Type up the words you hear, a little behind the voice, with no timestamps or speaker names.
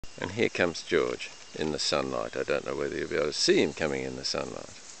And here comes George in the sunlight. I don't know whether you'll be able to see him coming in the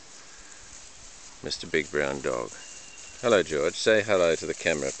sunlight. Mr. Big Brown Dog. Hello George, say hello to the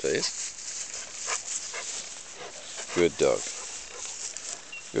camera please. Good dog.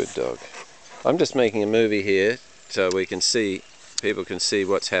 Good dog. I'm just making a movie here so we can see, people can see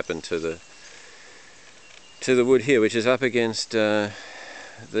what's happened to the wood here, which is up against the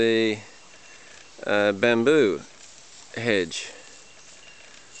bamboo hedge,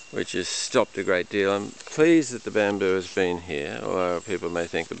 which has stopped a great deal. I'm pleased that the bamboo has been here, or people may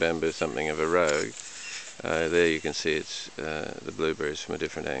think the bamboo is something of a rogue. There you can see it's the blueberries from a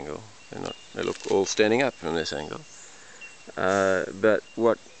different angle. They look all standing up from this angle. But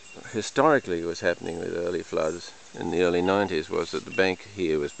what historically was happening with early floods in the early 90s was that the bank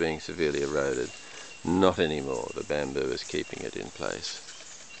here was being severely eroded. Not anymore. The bamboo is keeping it in place.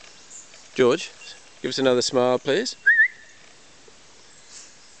 George, give us another smile please.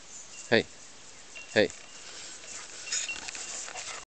 Hey, hey.